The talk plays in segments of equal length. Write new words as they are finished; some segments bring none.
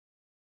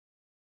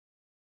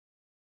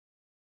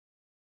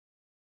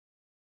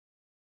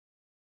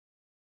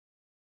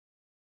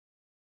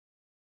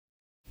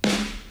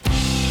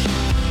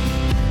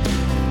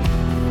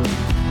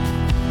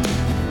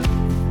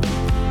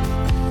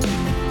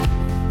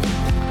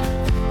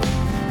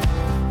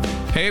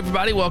Hey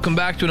everybody, welcome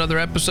back to another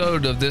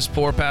episode of this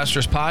Poor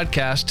Pastor's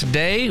Podcast.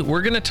 Today,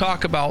 we're going to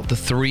talk about the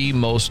three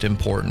most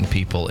important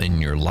people in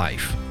your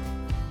life.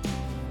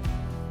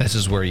 This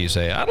is where you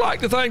say, I'd like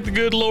to thank the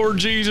good Lord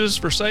Jesus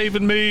for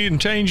saving me and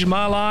changing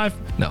my life.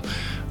 No,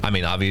 I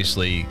mean,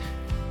 obviously,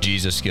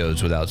 Jesus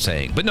goes without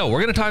saying. But no,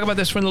 we're going to talk about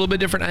this from a little bit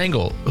different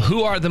angle.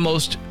 Who are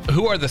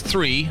the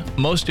three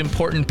most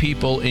important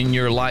people in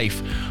your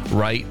life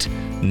right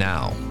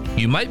now?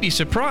 You might be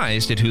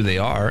surprised at who they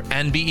are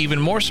and be even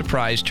more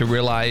surprised to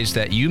realize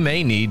that you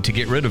may need to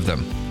get rid of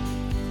them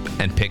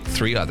and pick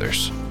three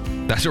others.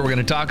 That's what we're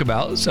going to talk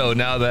about. So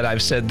now that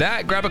I've said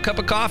that, grab a cup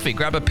of coffee,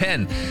 grab a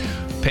pen,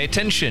 pay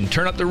attention,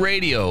 turn up the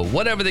radio,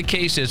 whatever the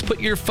case is, put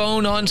your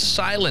phone on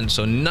silent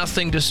so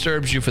nothing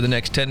disturbs you for the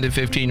next 10 to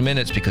 15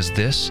 minutes because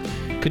this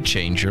could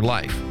change your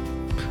life.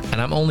 And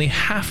I'm only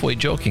halfway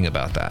joking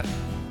about that.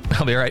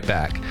 I'll be right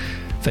back.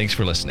 Thanks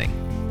for listening.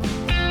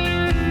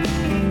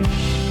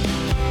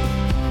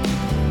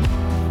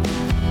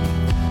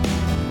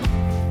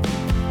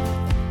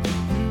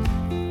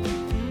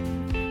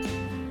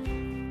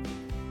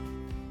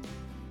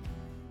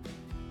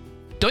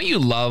 Don't you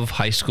love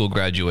high school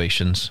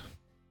graduations?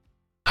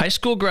 High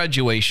school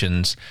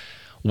graduations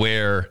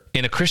where,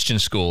 in a Christian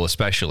school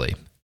especially,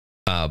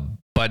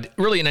 but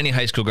really in any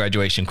high school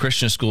graduation,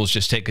 Christian schools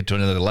just take it to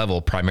another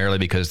level, primarily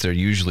because they're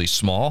usually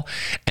small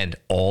and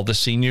all the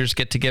seniors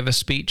get to give a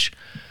speech.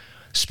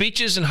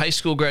 Speeches in high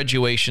school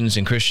graduations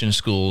in Christian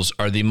schools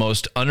are the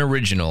most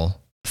unoriginal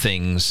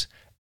things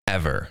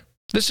ever.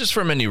 This is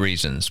for many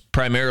reasons,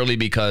 primarily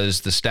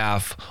because the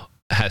staff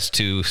has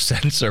to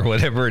censor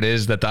whatever it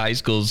is that the high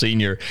school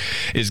senior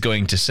is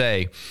going to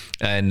say.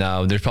 And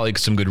there's probably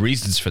some good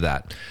reasons for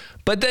that.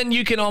 But then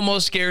you can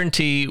almost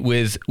guarantee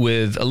with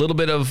a little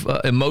bit of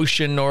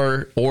emotion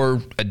or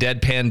a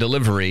deadpan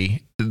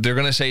delivery, they're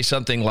going to say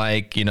something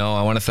like,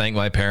 I want to thank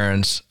my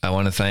parents. I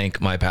want to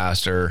thank my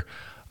pastor.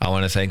 I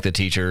want to thank the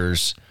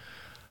teachers.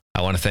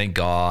 I want to thank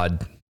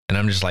God. And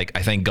I'm just like,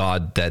 I thank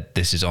God that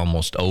this is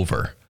almost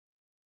over.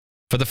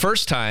 For the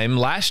first time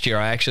last year,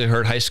 I actually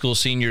heard high school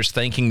seniors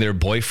thanking their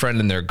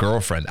boyfriend and their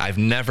girlfriend. I've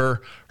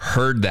never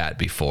heard that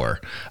before,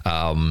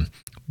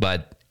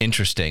 but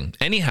interesting.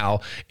 Anyhow,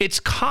 it's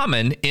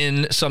common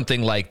in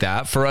something like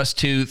that for us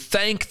to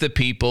thank the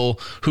people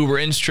who were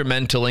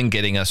instrumental in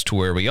getting us to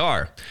where we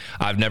are.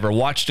 I've never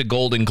watched a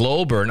Golden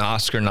Globe or an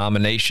Oscar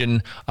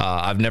nomination.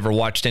 I've never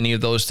watched any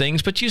of those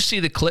things, but you see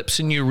the clips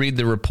and you read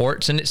the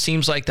reports, and it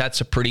seems like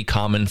that's a pretty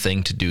common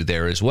thing to do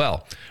there as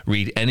well.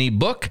 Read any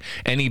book,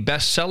 any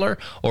bestseller,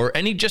 or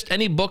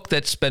any book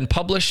that's been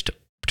published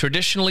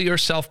traditionally or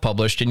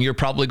self-published, and you're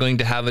probably going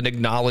to have an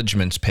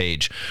acknowledgments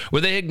page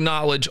where they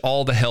acknowledge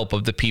all the help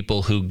of the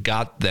people who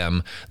got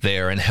them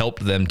there and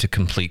helped them to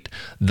complete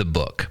the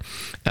book.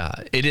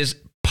 It is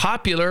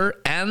popular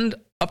and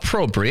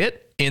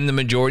appropriate in the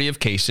majority of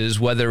cases,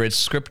 whether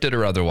it's scripted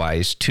or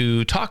otherwise,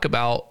 to talk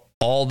about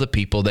all the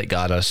people that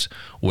got us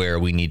where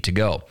we need to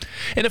go.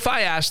 And if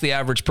I ask the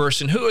average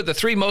person, who are the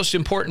three most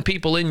important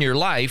people in your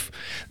life,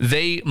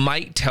 they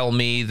might tell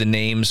me the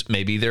names,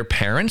 maybe their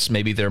parents,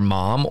 maybe their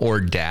mom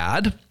or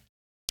dad.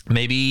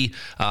 Maybe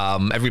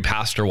every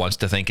pastor wants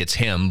to think it's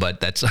him, but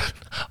that's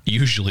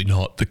usually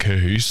not the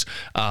case.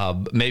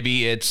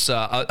 Maybe it's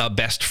a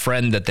best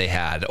friend that they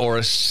had, or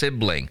a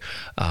sibling,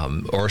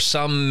 or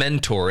some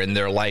mentor in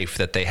their life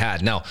that they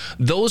had. Now,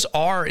 those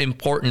are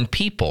important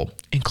people,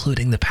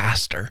 including the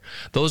pastor.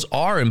 Those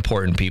are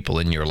important people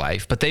in your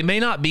life, but they may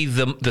not be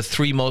the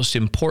three most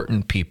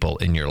important people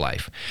in your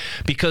life.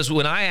 Because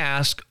when I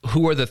ask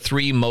who are the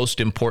three most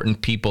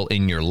important people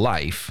in your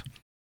life,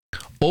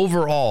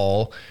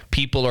 overall,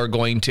 people are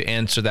going to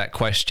answer that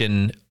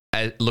question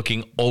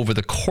looking over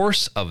the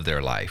course of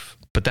their life.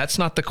 But that's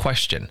not the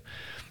question.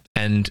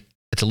 And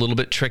it's a little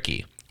bit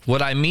tricky.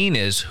 What I mean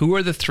is, who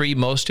are the three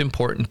most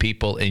important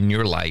people in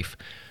your life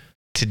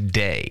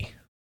today?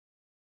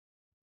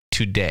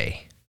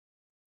 Today.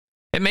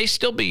 It may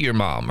still be your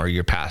mom or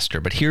your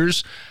pastor, but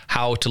here's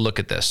how to look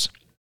at this.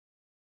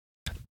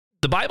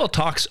 The Bible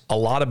talks a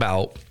lot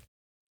about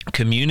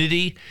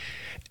community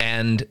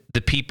and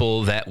the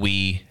people that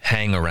we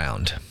hang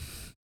around.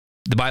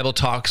 The Bible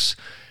talks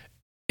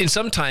in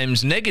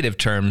sometimes negative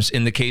terms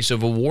in the case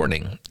of a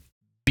warning.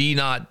 Be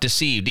not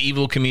deceived.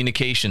 Evil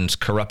communications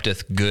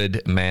corrupteth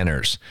good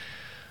manners.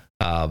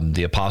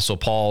 The Apostle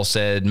Paul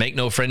said, make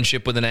no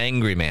friendship with an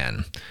angry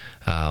man.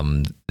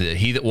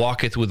 He that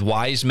walketh with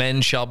wise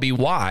men shall be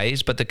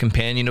wise, but the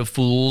companion of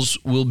fools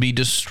will be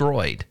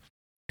destroyed.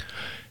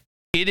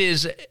 It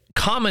is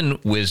common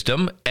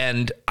wisdom,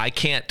 and I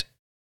can't,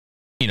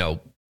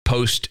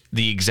 post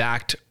the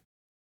exact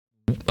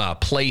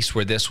place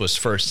where this was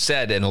first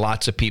said, and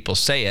lots of people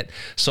say it.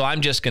 So I'm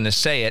just going to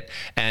say it,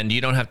 and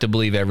you don't have to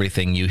believe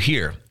everything you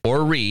hear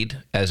or read,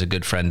 as a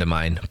good friend of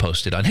mine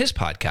posted on his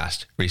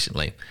podcast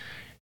recently.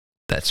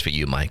 That's for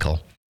you,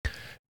 Michael.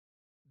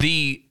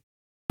 Here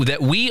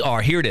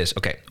it is.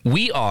 Okay.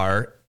 We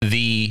are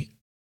the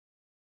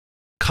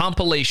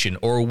compilation,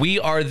 or we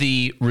are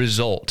the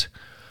result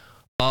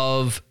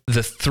of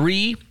the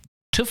three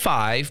to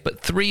 5, but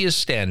 3 is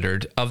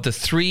standard, of the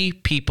 3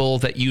 people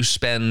that you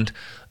spend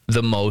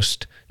the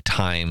most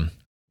time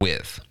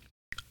with.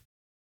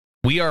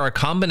 We are a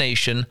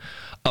combination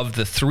of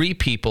the 3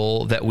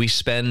 people that we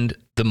spend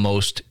the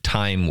most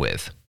time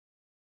with.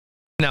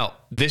 Now,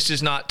 this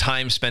is not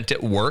time spent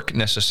at work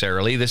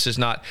necessarily. This is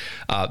not.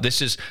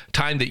 This is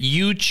time that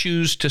you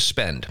choose to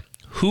spend.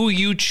 Who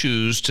you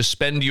choose to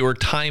spend your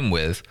time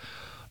with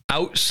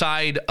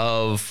outside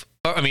of,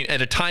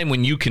 at a time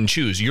when you can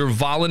choose. You're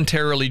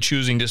voluntarily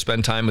choosing to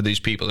spend time with these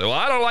people. Well,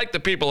 I don't like the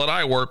people that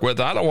I work with.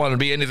 I don't want to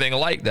be anything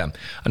like them.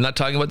 I'm not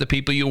talking about the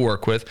people you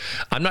work with.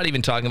 I'm not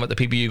even talking about the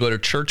people you go to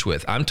church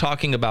with. I'm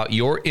talking about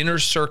your inner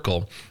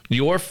circle,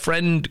 your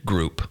friend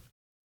group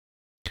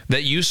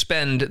that you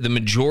spend the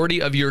majority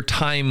of your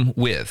time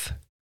with.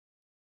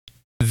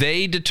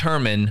 They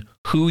determine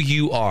who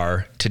you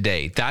are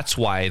today. That's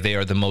why they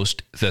are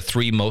the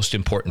 3 most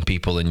important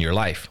people in your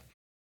life.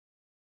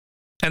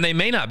 And they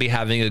may not be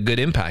having a good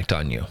impact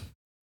on you.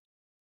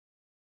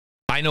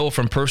 I know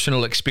from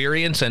personal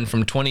experience and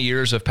from 20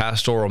 years of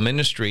pastoral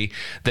ministry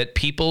that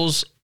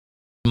people's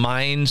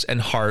minds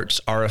and hearts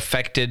are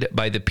affected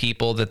by the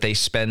people that they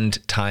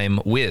spend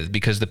time with,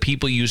 because the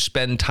people you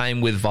spend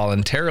time with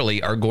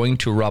voluntarily are going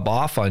to rub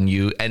off on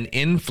you and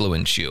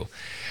influence you.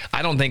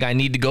 I don't think I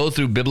need to go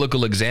through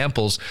biblical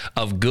examples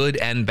of good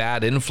and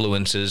bad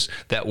influences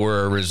that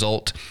were a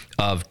result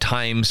of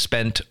time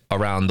spent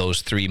around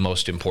those 3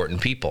 most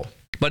important people.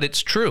 But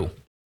it's true.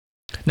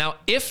 Now,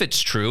 if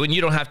it's true, and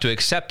you don't have to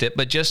accept it,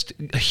 but just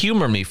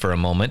humor me for a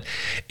moment.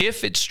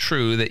 If it's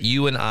true that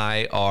you and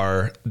I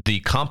are the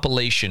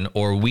compilation,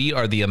 or we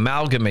are the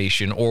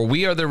amalgamation, or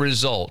we are the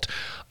result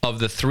of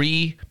the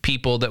 3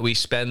 people that we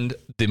spend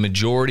the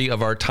majority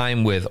of our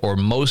time with, or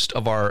most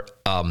of our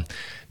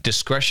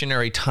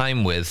discretionary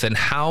time with, then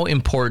how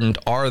important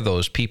are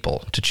those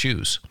people to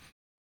choose?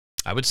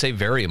 I would say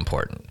very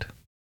important.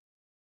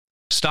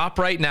 Stop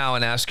right now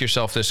and ask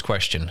yourself this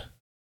question.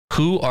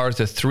 Who are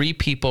the 3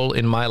 people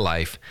in my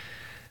life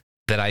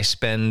that I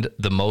spend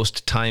the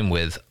most time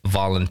with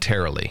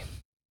voluntarily?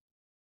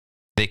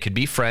 They could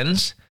be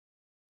friends,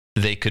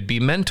 they could be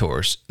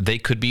mentors, they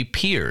could be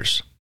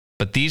peers.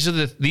 But these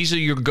are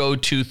your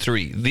go-to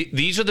 3.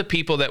 These are the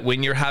people that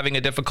when you're having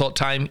a difficult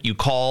time, you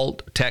call,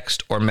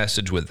 text, or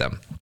message with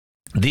them.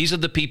 These are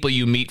the people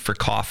you meet for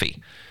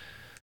coffee.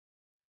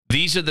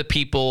 These are the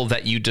people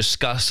that you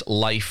discuss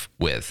life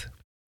with.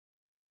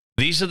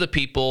 These are the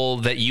people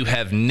that you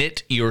have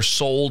knit your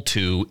soul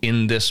to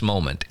in this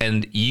moment,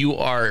 and you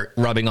are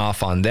rubbing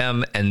off on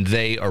them, and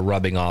they are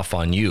rubbing off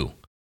on you.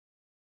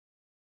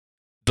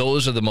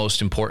 Those are the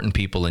most important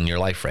people in your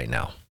life right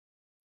now.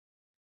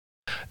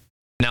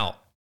 Now,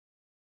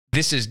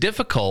 this is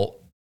difficult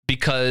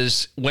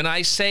because when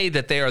I say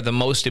that they are the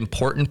most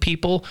important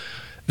people,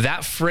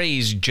 that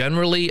phrase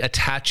generally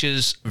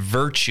attaches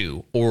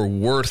virtue or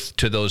worth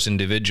to those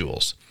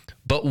individuals.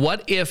 But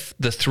what if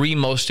the 3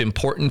 most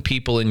important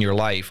people in your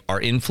life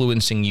are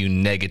influencing you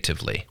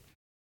negatively?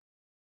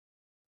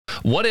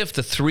 What if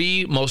the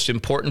 3 most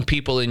important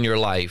people in your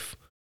life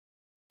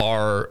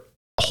are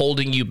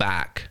holding you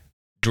back,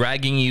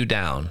 dragging you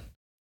down,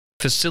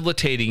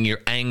 facilitating your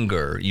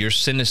anger, your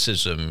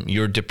cynicism,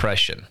 your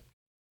depression?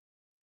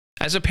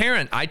 As a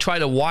parent, I try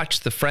to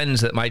watch the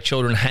friends that my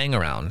children hang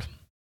around.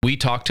 We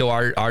talk to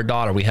our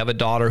daughter. We have a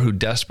daughter who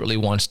desperately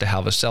wants to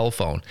have a cell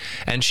phone,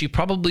 and she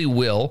probably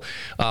will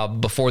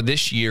before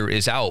this year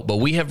is out. But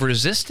we have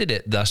resisted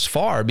it thus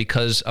far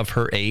because of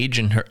her age,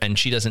 and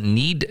she doesn't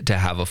need to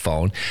have a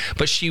phone.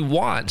 But she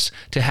wants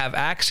to have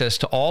access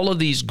to all of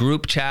these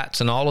group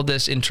chats and all of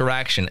this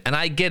interaction. And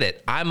I get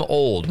it. I'm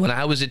old. When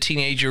I was a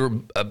teenager,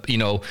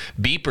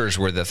 beepers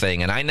were the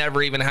thing, and I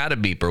never even had a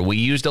beeper. We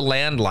used a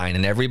landline,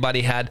 and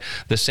everybody had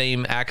the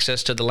same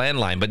access to the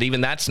landline. But even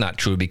that's not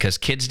true because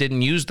kids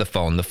didn't use the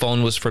phone. The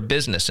phone was for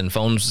business, and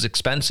phones was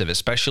expensive,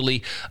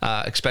 especially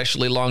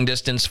long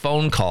distance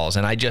phone calls.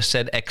 And I just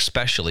said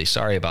especially,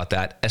 sorry about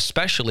that,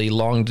 especially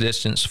long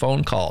distance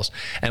phone calls.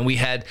 And we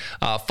had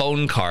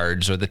phone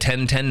cards or the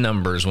 1010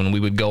 numbers when we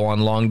would go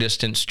on long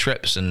distance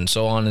trips and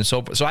so on and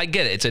so forth. So I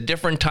get it. It's a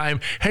different time,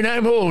 and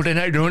I'm old and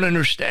I don't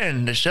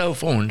understand the cell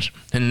phones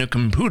and the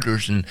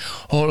computers and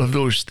all of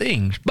those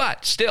things.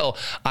 But still,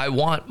 I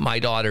want my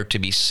daughter to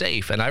be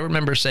safe. And I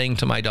remember saying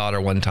to my daughter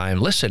one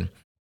time, listen,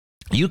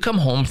 you come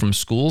home from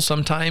school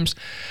sometimes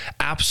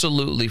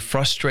absolutely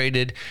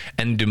frustrated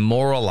and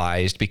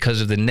demoralized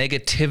because of the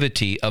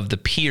negativity of the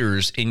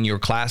peers in your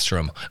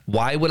classroom.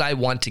 Why would I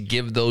want to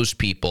give those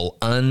people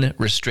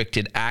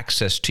unrestricted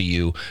access to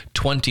you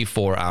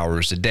 24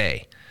 hours a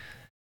day?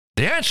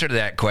 The answer to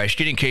that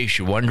question, in case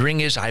you're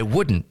wondering, is I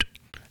wouldn't,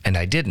 and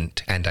I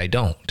didn't, and I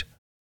don't.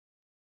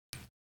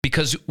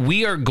 Because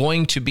we are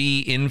going to be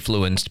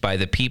influenced by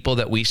the people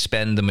that we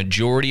spend the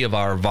majority of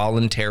our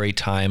voluntary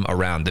time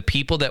around, the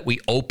people that we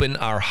open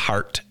our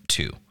heart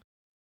to.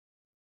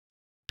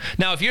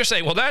 Now, if you're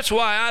saying, well, that's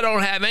why I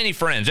don't have any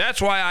friends,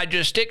 that's why I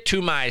just stick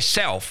to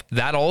myself,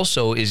 that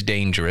also is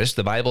dangerous.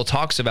 The Bible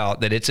talks about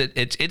that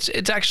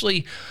it's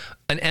actually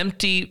an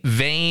empty,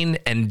 vain,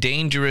 and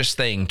dangerous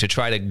thing to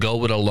try to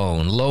go it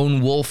alone.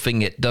 Lone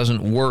wolfing it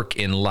doesn't work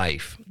in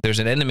life. There's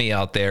an enemy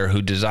out there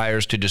who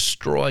desires to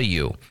destroy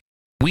you.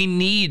 We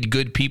need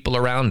good people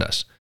around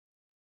us.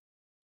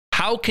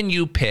 How can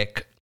you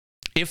pick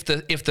if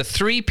the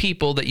three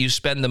people that you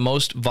spend the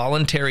most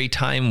voluntary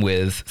time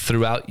with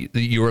throughout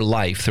your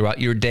life, throughout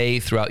your day,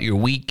 throughout your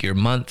week, your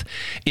month,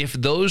 if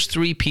those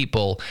three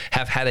people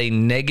have had a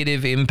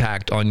negative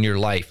impact on your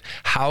life,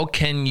 how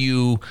can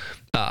you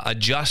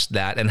adjust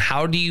that, and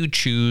how do you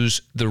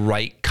choose the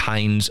right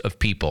kinds of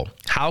people?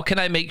 How can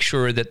I make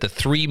sure that the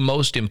three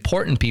most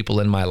important people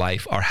in my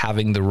life are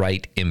having the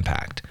right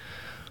impact?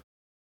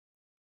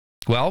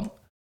 Well,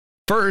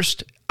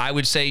 first, I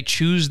would say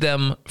choose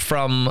them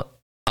from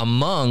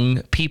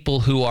among people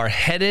who are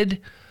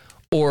headed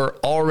or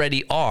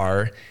already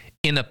are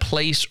in a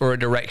place or a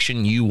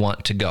direction you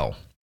want to go.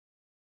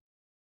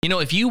 You know,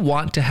 if you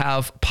want to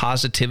have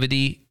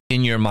positivity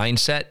in your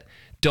mindset,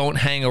 don't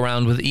hang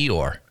around with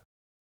Eeyore.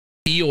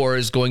 Eeyore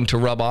is going to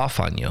rub off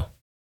on you.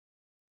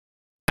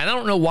 I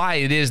don't know why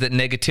it is that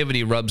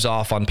negativity rubs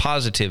off on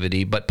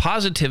positivity, but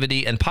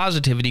positivity and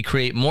positivity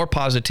create more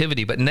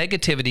positivity, but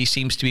negativity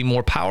seems to be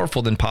more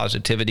powerful than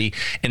positivity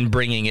in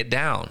bringing it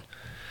down.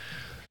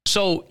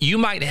 So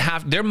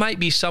there might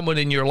be someone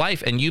in your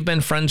life and you've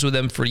been friends with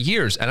them for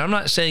years. And I'm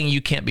not saying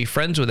you can't be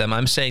friends with them.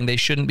 I'm saying they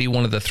shouldn't be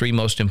one of the three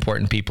most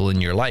important people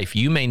in your life.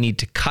 You may need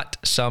to cut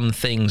some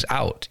things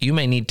out. You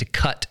may need to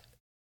cut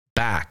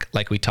back,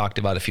 like we talked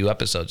about a few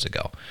episodes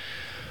ago.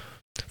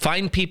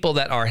 Find people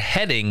that are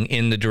heading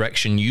in the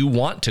direction you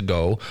want to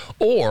go,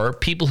 or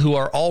people who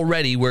are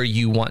already where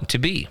you want to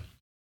be.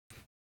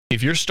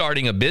 If you're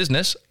starting a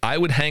business, I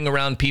would hang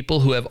around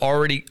people who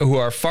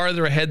are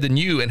farther ahead than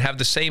you and have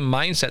the same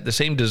mindset, the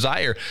same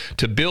desire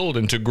to build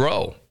and to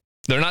grow.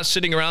 They're not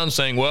sitting around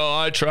saying, well,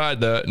 I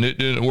tried that and it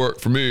didn't work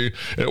for me.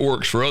 It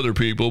works for other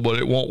people, but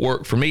it won't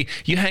work for me.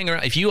 You hang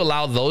around. If you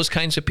allow those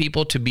kinds of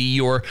people to be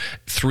your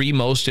three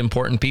most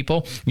important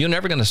people, you're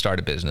never going to start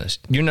a business.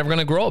 You're never going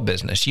to grow a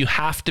business. You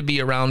have to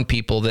be around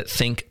people that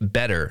think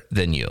better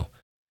than you.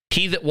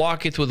 He that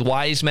walketh with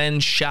wise men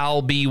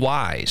shall be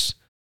wise,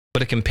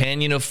 but a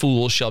companion of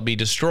fools shall be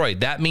destroyed.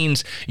 That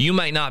means you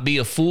might not be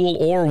a fool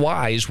or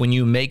wise when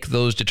you make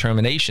those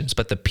determinations,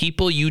 but the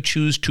people you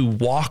choose to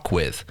walk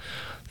with,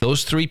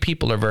 those three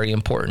people are very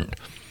important.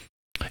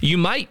 You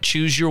might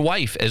choose your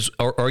wife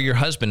or your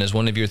husband as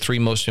one of your three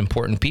most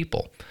important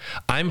people.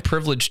 I'm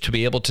privileged to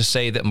be able to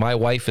say that my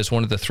wife is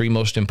one of the three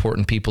most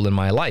important people in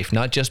my life,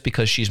 not just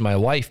because she's my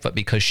wife, but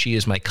because she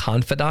is my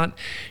confidant,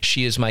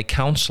 she is my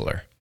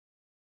counselor.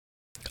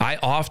 I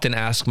often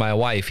ask my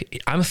wife,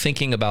 I'm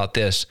thinking about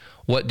this,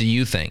 what do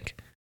you think?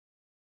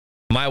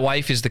 My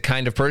wife is the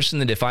kind of person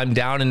that if I'm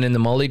down and in the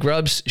mully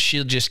grubs,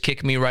 she'll just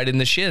kick me right in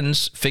the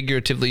shins,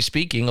 figuratively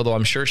speaking, although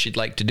I'm sure she'd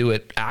like to do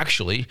it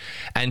actually,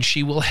 and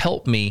she will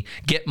help me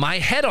get my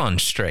head on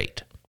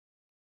straight.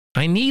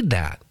 I need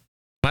that.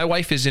 My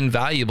wife is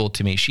invaluable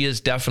to me. She is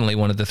definitely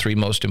one of the three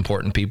most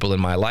important people in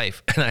my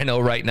life. And I know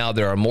right now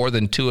there are more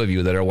than two of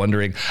you that are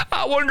wondering,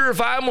 I wonder if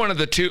I'm one of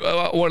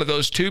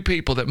those two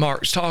people that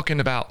Mark's talking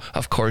about.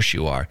 Of course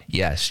you are.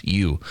 Yes,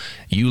 you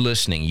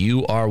listening,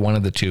 you are one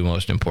of the two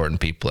most important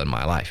people in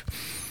my life.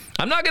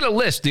 I'm not going to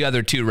list the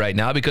other two right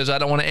now because I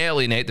don't want to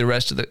alienate the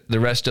rest of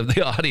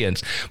the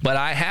audience. But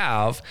I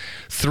have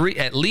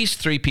at least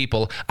three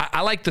people.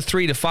 I like the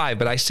 3 to 5,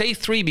 but I say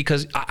 3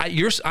 because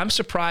I'm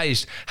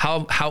surprised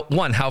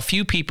how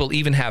few people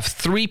even have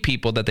 3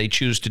 people that they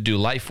choose to do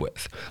life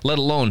with, let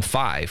alone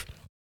 5.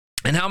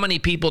 And how many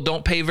people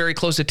don't pay very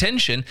close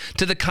attention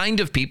to the kind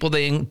of people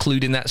they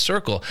include in that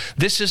circle.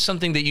 This is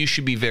something that you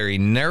should be very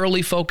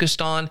narrowly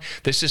focused on.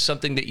 This is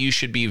something that you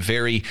should be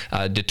very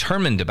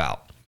determined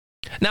about.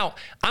 Now,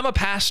 I'm a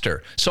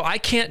pastor, so I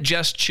can't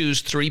just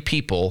choose 3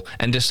 people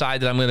and decide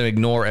that I'm going to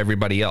ignore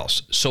everybody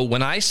else. So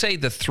when I say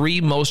the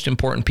 3 most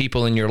important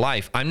people in your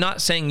life, I'm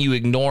not saying you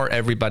ignore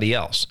everybody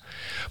else.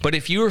 But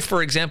if you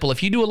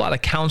do a lot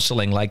of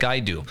counseling like I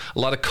do, a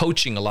lot of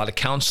coaching, a lot of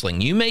counseling,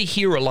 you may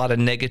hear a lot of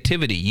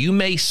negativity. You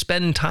may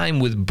spend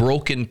time with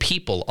broken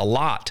people a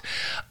lot.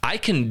 I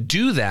can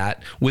do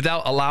that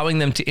without allowing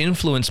them to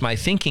influence my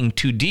thinking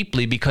too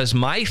deeply because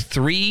my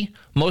 3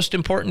 most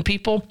important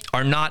people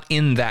are not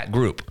in that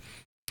group.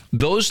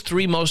 Those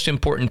 3 most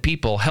important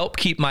people help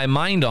keep my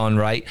mind on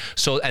right.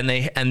 So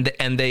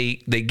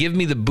they give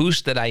me the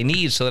boost that I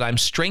need so that I'm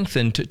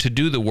strengthened to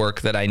do the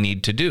work that I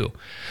need to do.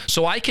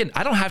 So I don't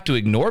have to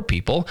ignore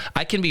people.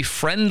 I can be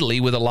friendly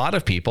with a lot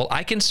of people.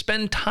 I can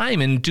spend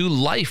time and do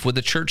life with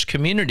a church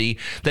community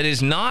that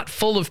is not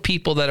full of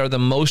people that are the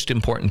most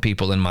important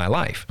people in my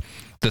life.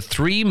 The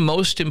 3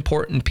 most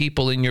important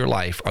people in your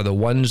life are the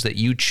ones that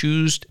you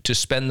choose to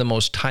spend the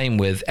most time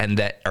with and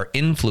that are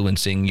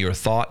influencing your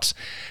thoughts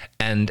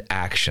and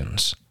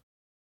actions.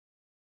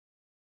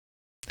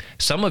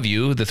 Some of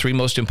you, the 3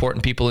 most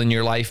important people in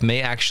your life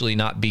may actually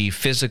not be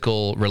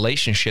physical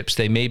relationships.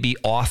 They may be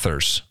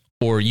authors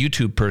or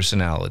YouTube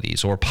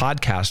personalities or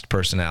podcast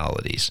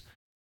personalities.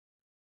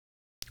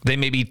 They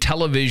may be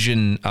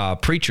television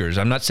preachers.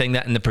 I'm not saying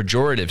that in the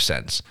pejorative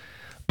sense.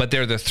 but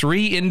they're the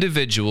three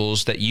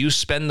individuals that you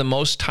spend the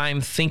most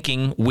time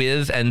thinking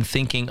with and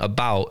thinking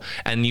about,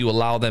 and you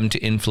allow them to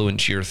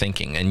influence your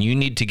thinking. And you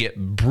need to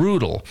get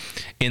brutal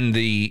in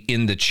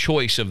the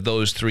choice of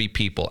those three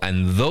people.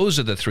 And those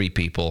are the three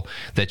people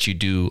that you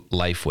do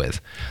life with.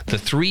 The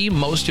three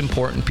most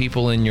important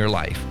people in your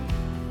life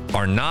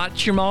are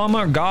not your mom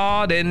or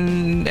God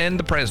and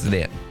the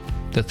president.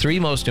 The three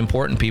most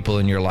important people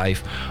in your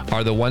life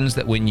are the ones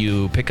that when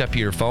you pick up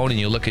your phone and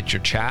you look at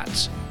your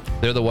chats,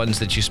 they're the ones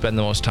that you spend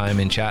the most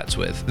time in chats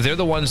with. They're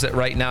the ones that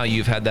right now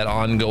you've had that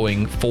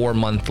ongoing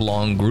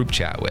 4-month-long group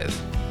chat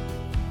with.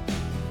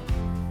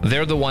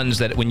 They're the ones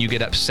that when you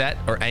get upset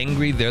or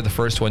angry, they're the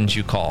first ones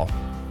you call.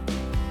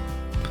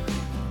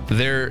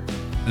 They're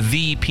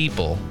the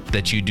people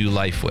that you do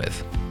life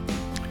with.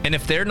 And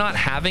if you're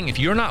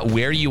not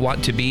where you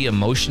want to be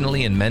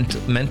emotionally and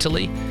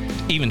mentally,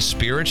 even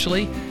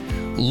spiritually,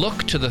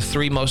 look to the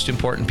three most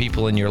important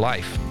people in your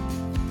life.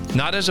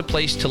 Not as a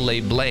place to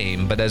lay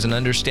blame, but as an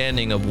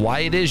understanding of why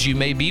it is you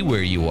may be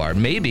where you are.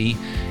 Maybe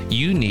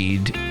you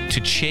need to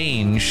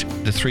change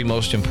the three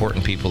most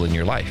important people in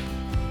your life.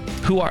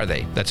 Who are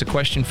they? That's a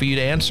question for you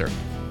to answer.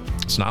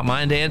 It's not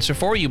mine to answer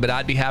for you, but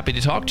I'd be happy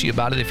to talk to you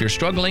about it. If you're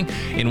struggling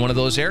in one of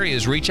those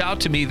areas, reach out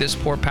to me,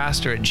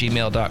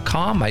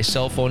 thispoorpastor@gmail.com. My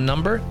cell phone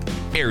number,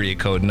 area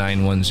code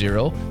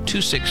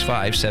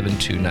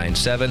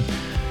 910-265-7297.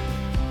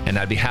 And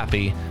I'd be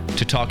happy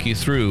to talk you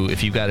through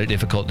if you've got a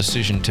difficult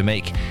decision to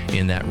make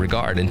in that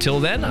regard. Until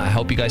then, I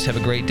hope you guys have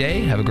a great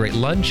day, have a great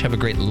lunch, have a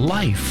great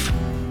life.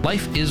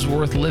 Life is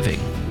worth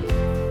living.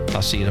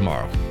 I'll see you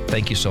tomorrow.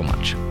 Thank you so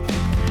much.